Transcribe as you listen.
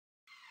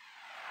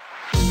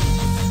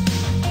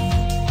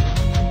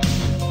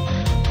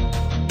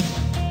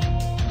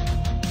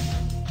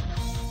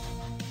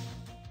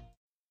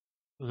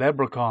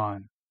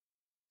Leprechaun.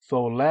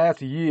 So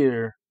last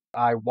year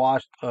I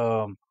watched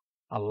a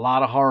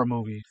lot of horror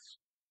movies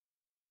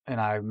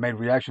and I made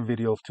reaction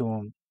videos to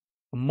them.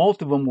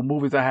 Most of them were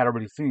movies I had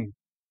already seen.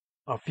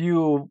 A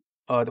few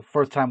the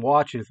first time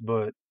watches,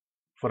 but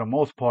for the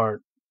most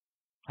part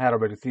I had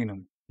already seen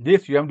them.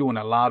 This year I'm doing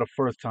a lot of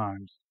first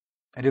times,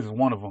 and this is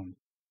one of them.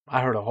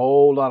 I heard a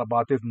whole lot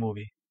about this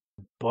movie.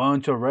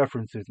 Bunch of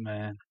references,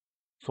 man.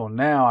 So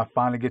now I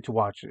finally get to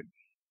watch it.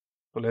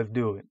 So let's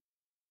do it.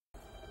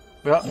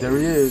 Well, there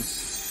he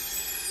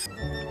is.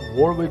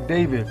 Warwick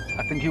Davis.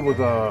 I think he was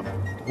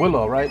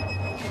Willow, right?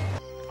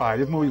 Alright,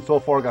 this movie so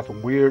far got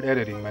some weird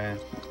editing, man.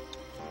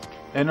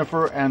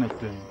 Jennifer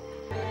Aniston.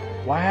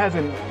 Why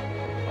hasn't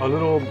a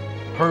little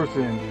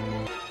person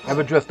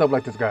ever dressed up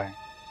like this guy?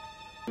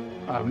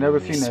 I've never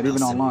seen that,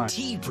 even online.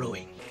 Tea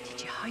brewing.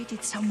 Did you hide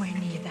it somewhere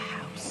near the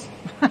house?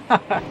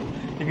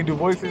 You can do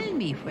voices? Tell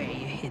me where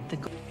you hid the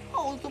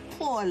Oh, the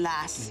poor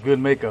lass. Good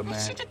makeup, I man.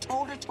 should have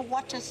told her to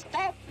watch her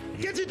step.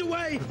 Get it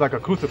away! It's like a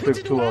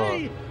crucifix to a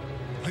I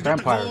got the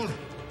vampire. gold.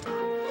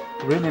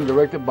 Written and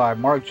directed by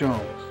Mark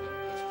Jones.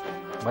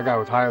 That guy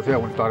was high as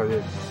hell when he started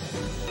this.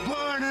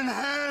 Burn in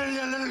hell,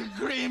 you little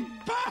green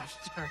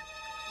bastard!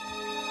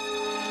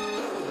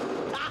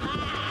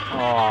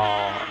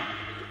 Aww.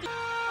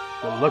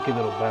 The lucky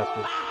little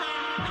bastard.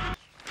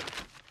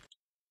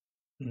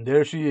 And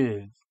there she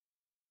is.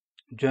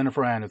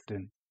 Jennifer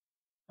Aniston.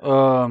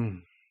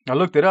 I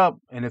looked it up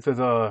and it says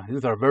this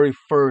is her very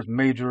first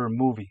major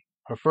movie.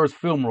 Her first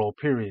film role,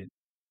 period.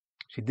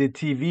 She did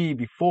TV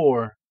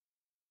before,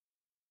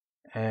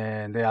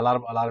 and there are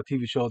a lot of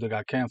TV shows that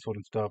got canceled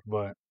and stuff,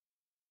 but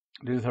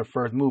this is her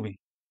first movie.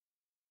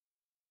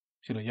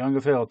 She's young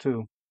as hell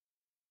too.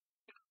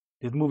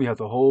 This movie has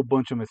a whole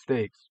bunch of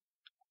mistakes.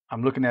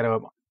 I'm looking at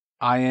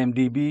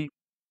IMDb.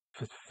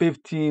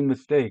 15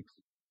 mistakes.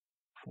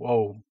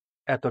 Whoa.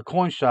 At the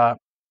coin shop,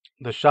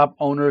 the shop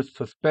owner's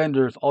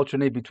suspenders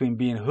alternate between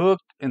being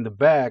hooked in the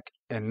back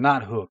and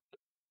not hooked.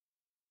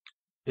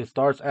 It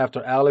starts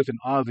after Alex and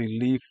Ozzy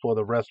leave for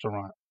the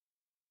restaurant.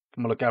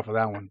 I'm gonna look out for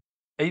that one.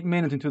 8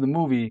 minutes into the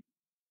movie,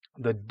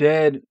 the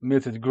dead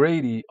Mrs.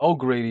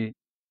 O'Grady,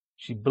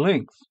 she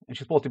blinks and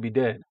she's supposed to be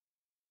dead.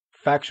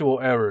 Factual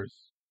errors.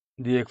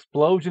 The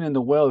explosion in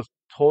the well is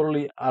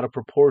totally out of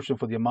proportion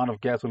for the amount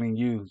of gasoline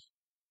used,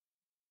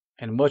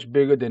 and much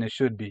bigger than it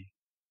should be.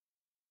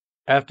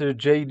 After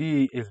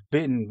JD is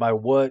bitten by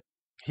what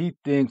he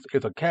thinks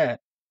is a cat,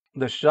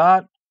 the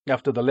shot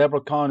after the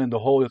leprechaun in the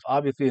hole is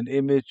obviously an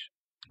image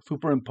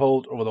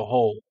superimposed over the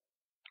hole,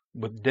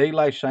 with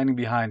daylight shining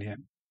behind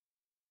him.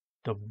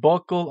 The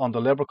buckle on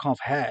the leprechaun's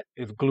hat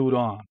is glued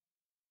on.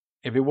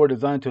 If it were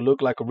designed to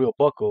look like a real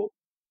buckle,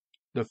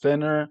 the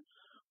center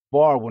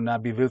bar would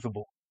not be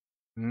visible.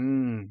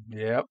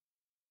 Yep.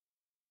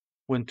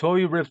 When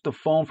Tory rips the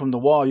phone from the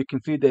wall, you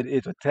can see that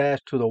it's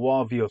attached to the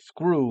wall via a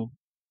screw,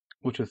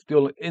 which is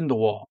still in the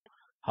wall.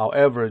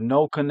 However,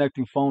 no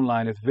connecting phone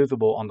line is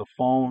visible on the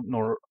phone,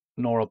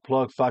 nor a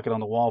plug socket on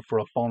the wall for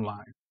a phone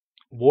line.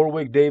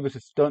 Warwick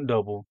Davis' stunt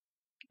double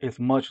is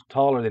much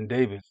taller than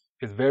Davis.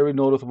 It's very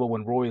noticeable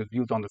when Roy is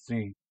used on the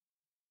scene.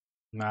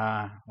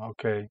 Nah,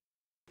 okay.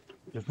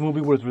 This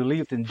movie was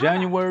released in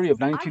January of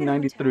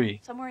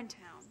 1993. Somewhere in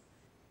town.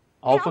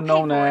 Also I'll pay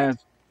known for as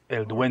it.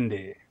 El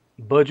Duende.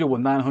 Budget was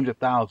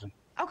 $900,000.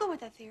 I'll go with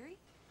that theory.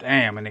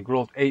 Damn, and it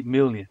grossed $8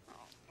 million.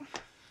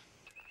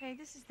 Hey,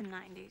 this is the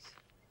 90s.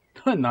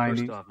 90s.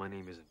 First off, my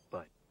name isn't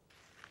Bud.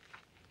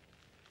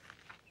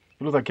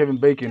 It looks like Kevin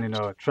Bacon in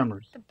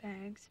Tremors. The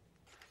bags.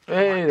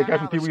 Hey, the guy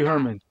from Pee Wee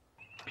Herman.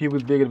 Pee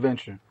Wee's Big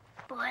Adventure.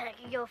 Boy, I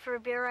could go for a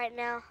beer right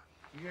now.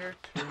 You're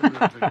too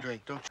good to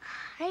drink, don't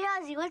Hey,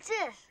 Ozzy, what's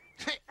this?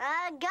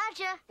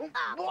 Gotcha.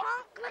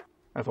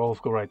 That's old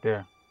school right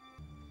there.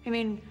 You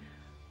mean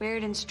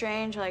weird and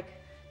strange, like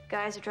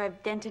guys that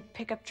drive dented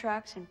pickup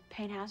trucks and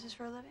paint houses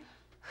for a living?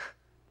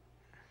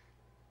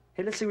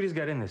 Hey, let's see what he's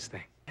got in this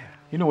thing.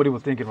 You know what he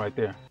was thinking right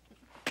there.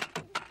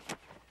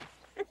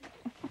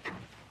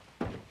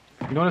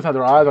 You notice how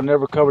their eyes are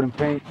never covered in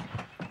paint?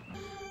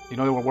 You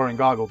know they were wearing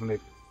goggles and they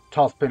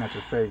toss paint at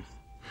your face.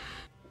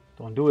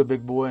 Don't do it,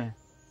 big boy.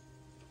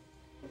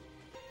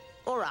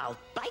 Or I'll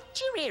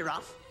bite your ear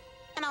off,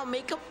 and I'll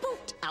make a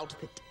boot out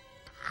of it.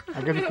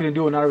 I guess you couldn't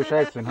do an Irish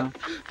accent, huh?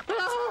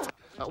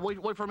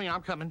 wait for me,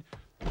 I'm coming.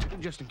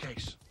 Just in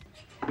case.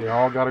 They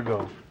all gotta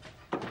go.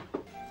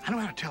 I know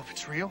how to tell if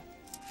it's real.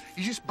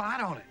 You just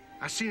bite on it.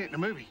 I seen it in the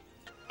movie.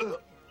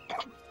 Ugh.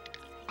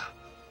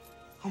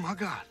 Oh my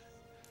God.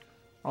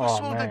 I Oh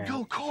swallowed that man.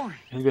 gold coin.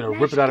 He's gonna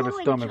rip it out of his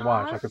stomach,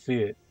 watch. I can see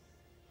it.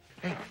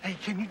 Hey,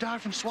 can you die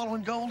from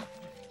swallowing gold?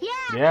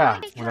 Yeah,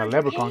 when that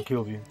leprechaun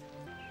kills you.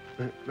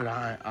 But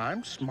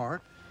I'm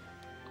smart.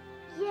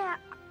 Yeah.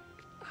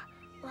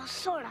 Well,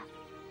 sorta.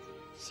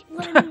 See,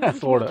 what I mean is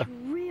Sorta.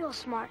 real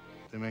smart.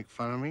 They make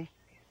fun of me?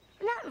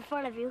 Not in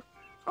front of you.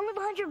 Only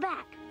behind your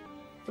back.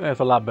 That's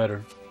a lot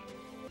better.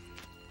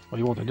 Well,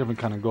 you want a different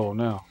kind of gold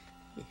now.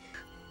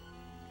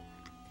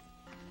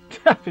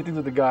 50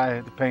 with the guy,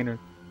 the painter.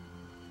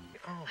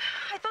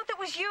 I thought that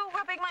was you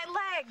rubbing my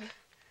leg.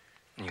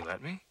 You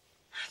let me?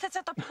 That's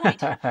That's not the point.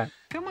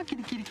 Come on,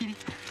 kitty, kitty, kitty.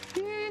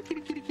 Yeah,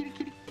 kitty, kitty, kitty,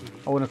 kitty.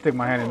 I wouldn't stick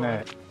my hand in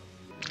that.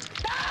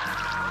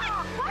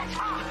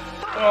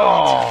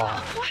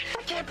 Oh.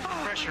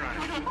 Pressure on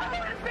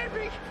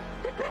it.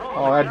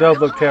 Oh, that does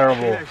look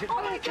terrible.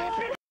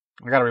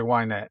 I gotta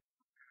rewind that.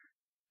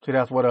 See,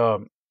 that's what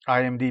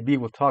IMDb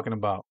was talking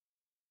about.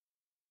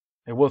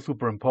 It was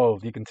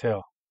superimposed, you can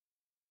tell.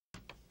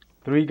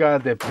 3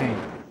 guys that paint.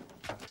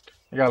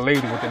 You got a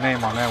lady with the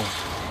name on that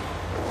one.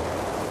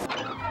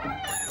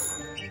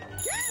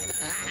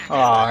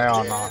 Oh,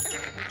 hell no.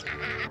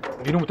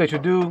 You know what they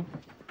should do?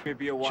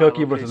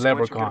 Chucky versus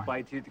Leprechaun.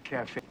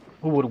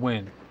 Who would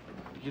win?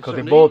 Because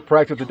they both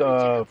practice the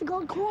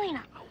Gold coin.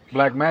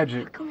 black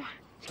magic. Come on.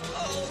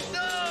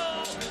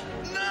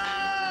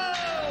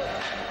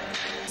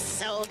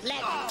 So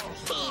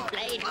left, he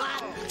played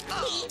one.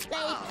 He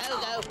played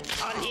pogo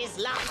on his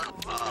luck.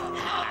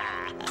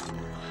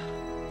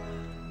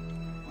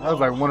 That was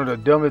like one of the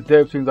dumbest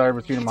death scenes I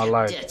ever seen in my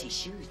life. Dirty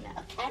shoes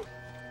now, Ken.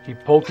 He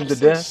poked him to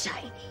death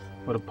Shiny.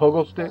 with a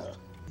pogo stick.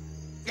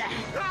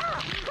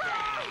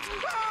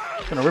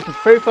 Gonna rip his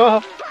face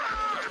off.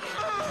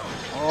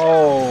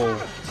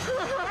 Oh.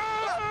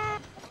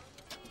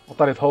 I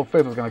thought his whole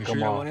face was gonna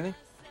come off.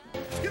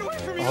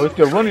 Oh, he's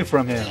still running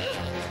from him.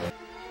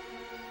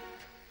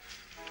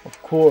 Of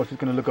course, he's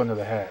gonna look under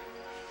the hat.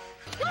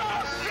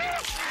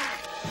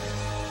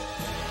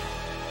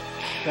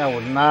 That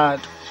was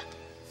not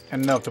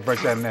enough to break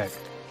that neck.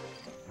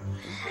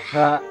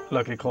 Ha,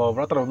 Lucky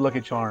Clover. I thought it was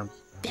Lucky Charms.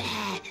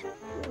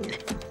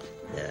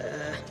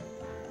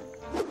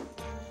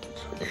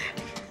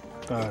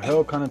 The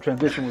hell kind of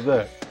transition was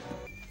that?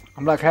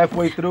 I'm like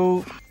halfway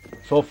through.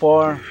 So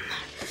far,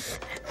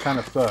 kind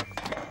of sucks.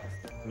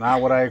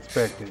 Not what I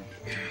expected.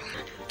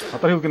 I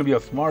thought he was gonna be a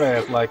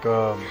smartass like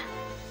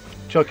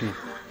Chucky,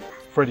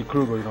 Freddy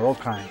Krueger, you know,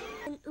 those kind.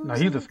 Now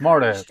he's a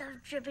smartass.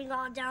 Started dripping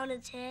all down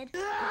its head.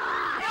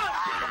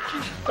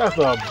 That's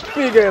a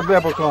big ass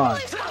leprechaun.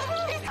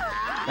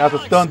 That's a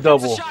stunt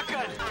double.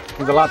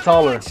 He's a lot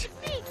taller.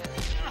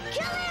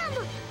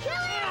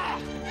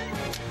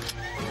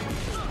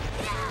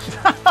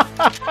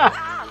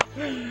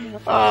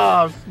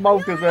 Ah,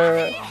 smoked his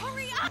ass.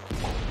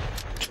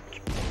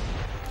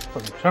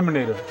 Fucking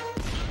Terminator.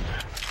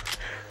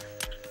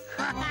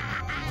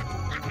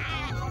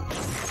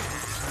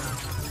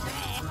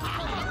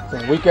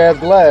 Some weak ass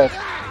glass.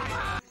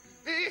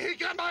 He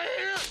got my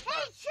ear.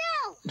 Hey,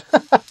 chill!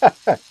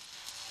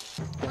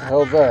 What the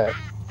hell's that?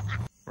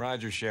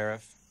 Roger,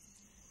 Sheriff.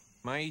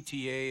 My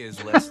ETA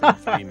is less than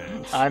 3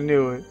 minutes. I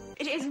knew it.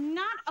 It is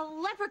not a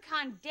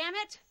leprechaun, damn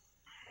it!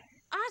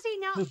 Ozzy,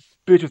 now This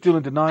bitch is still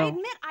in I denial.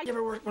 admit I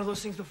Never worked one of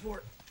those things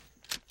before.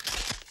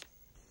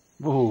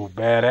 Ooh,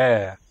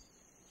 badass.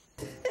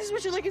 This is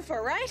what you're looking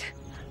for, right?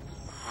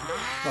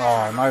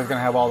 Oh, now he's gonna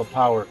have all the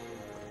power.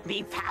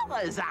 The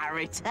powers are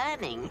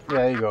returning. Yeah,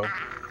 there you go.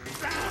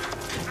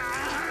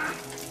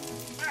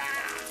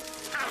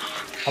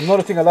 I'm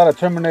noticing a lot of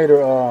Terminator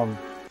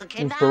Look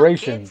at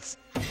inspirations.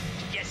 that, kids.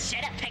 You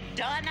should have picked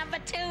door number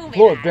 2.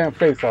 Blow his damn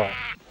face off.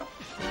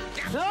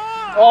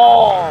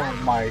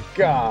 Oh my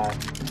god.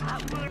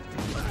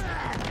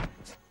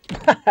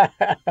 I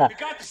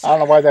don't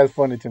know why that's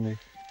funny to me.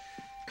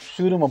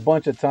 Shoot him a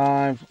bunch of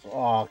times.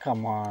 Oh,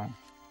 come on.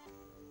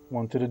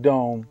 One to the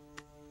dome.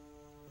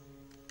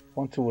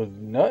 One to his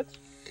nuts.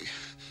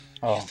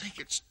 Oh, I think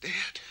it's dead.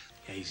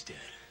 Yeah, he's dead.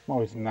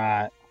 no, it's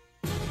not.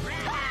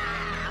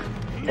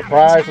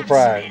 Surprise,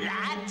 surprise.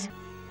 Lad,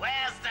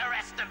 where's the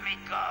rest of me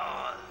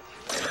gold?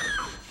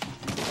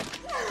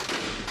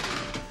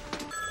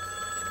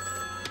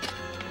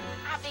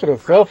 To the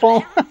cell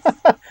phone?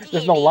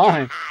 There's no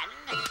line.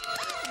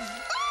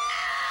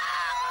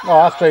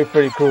 Oh, that's straight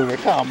Freddy Krueger.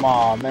 Come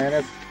on,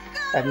 man.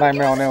 That's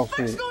Nightmare on Elm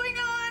Street.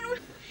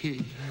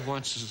 He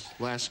wants his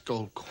last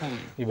gold coin.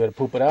 You better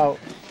poop it out.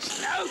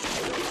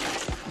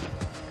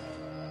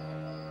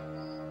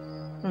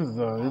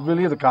 It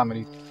really is a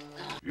comedy.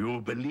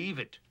 You'll believe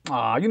it.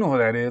 Aw, you know who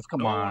that is.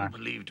 Come No one on.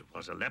 believed it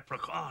was a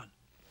leprechaun.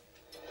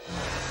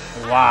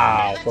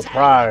 Wow,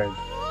 surprise.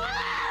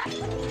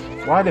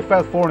 Why are they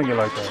fast forwarding it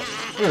like that?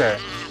 Look at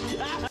that.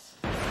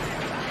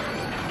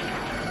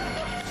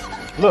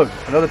 Look,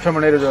 another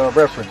Terminator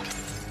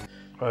reference.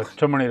 It's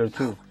Terminator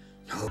 2.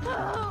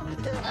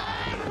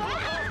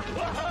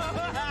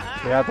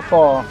 They had to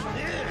fall.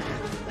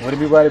 Would it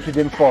be right if she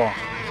didn't fall?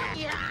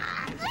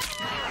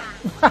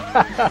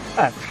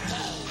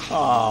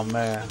 Oh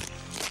man.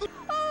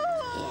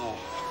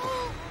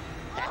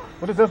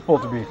 What is that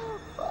supposed to be?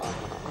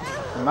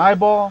 An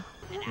eyeball?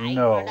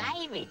 No.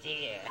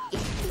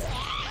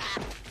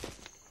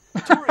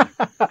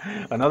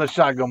 Another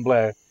shotgun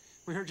blast.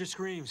 We heard your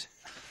screams.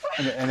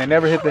 And they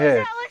never hit the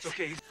head. It's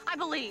okay. I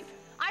believe.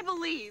 I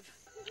believe.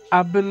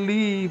 I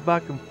believe I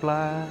can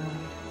fly.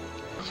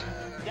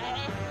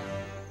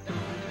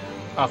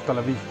 Hasta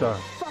la vista,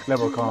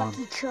 Leprechaun.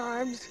 Lucky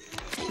Charms.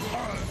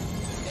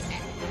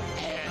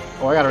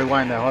 Oh, I gotta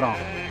rewind that. Hold on.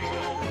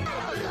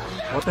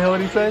 What the hell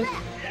did he say?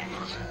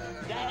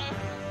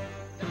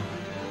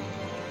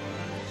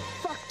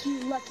 Fuck you,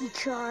 Lucky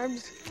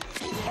Charms.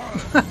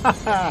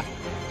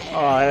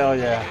 Oh, hell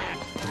yeah.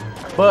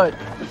 But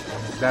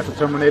that's a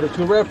Terminator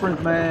 2 reference,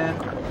 man.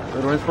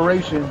 Little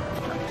inspiration.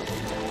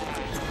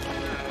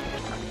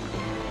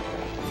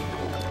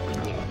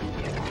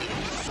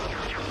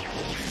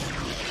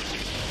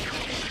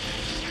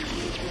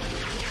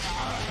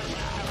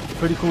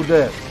 Pretty cool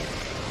death.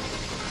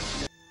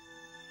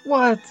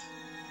 What?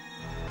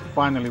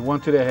 Finally, one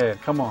to the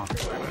head. Come on.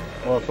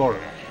 Well, sort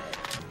of.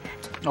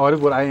 Oh, this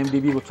is what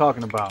IMDb was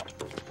talking about.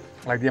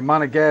 Like, the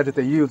amount of gas that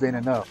they use ain't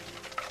enough.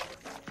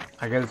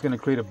 I guess it's gonna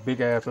create a big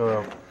ass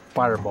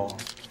fireball.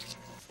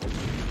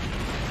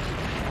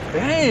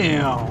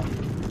 Damn!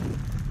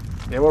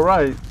 They were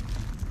right.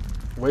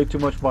 Way too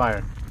much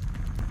fire.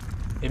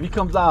 If he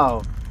comes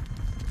out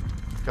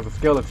as a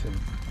skeleton.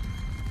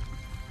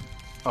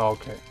 Oh,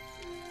 okay.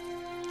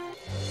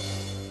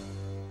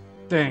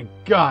 Thank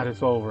God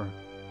it's over.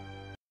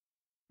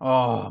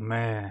 Oh,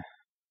 man.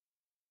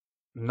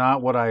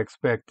 Not what I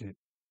expected.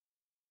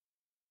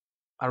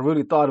 I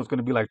really thought it was going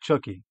to be like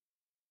Chucky.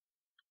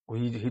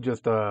 He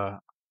just a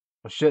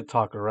shit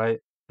talker, right?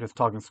 Just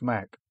talking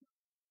smack.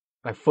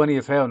 Like funny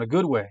as hell in a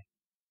good way.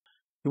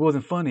 He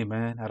wasn't funny,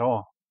 man, at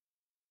all.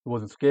 It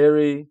wasn't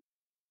scary.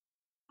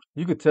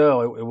 You could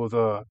tell it was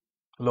a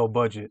low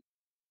budget.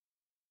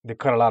 They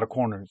cut a lot of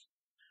corners.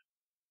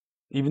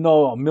 Even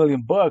though $1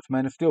 million,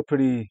 man, it's still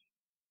pretty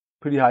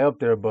high up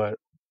there, but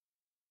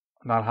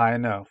not high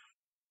enough.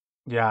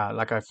 Yeah,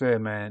 like I said,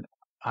 man,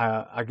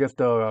 I guess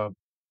the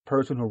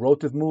person who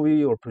wrote this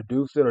movie or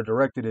produced it or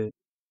directed it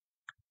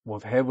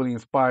was heavily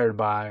inspired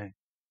by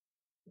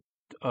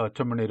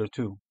Terminator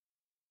 2.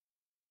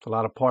 It's a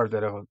lot of parts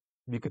that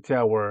you could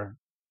tell were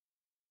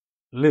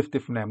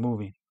lifted from that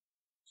movie.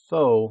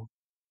 So,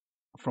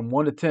 from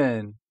 1 to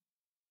 10,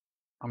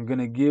 I'm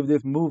gonna give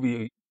this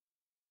movie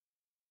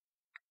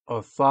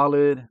a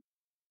solid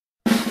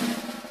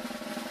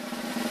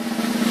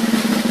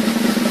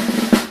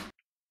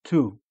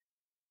 2.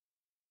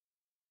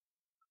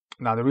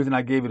 Now, the reason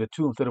I gave it a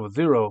 2 instead of a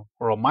 0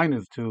 or a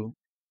 -2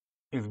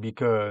 is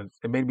because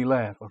it made me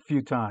laugh a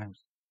few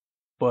times,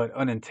 but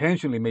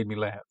unintentionally made me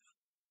laugh.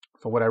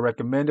 So would I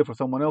recommend it for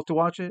someone else to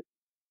watch it?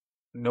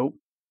 Nope.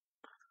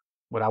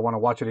 Would I want to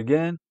watch it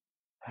again?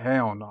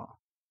 Hell no.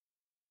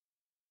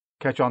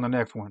 Catch you on the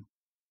next one.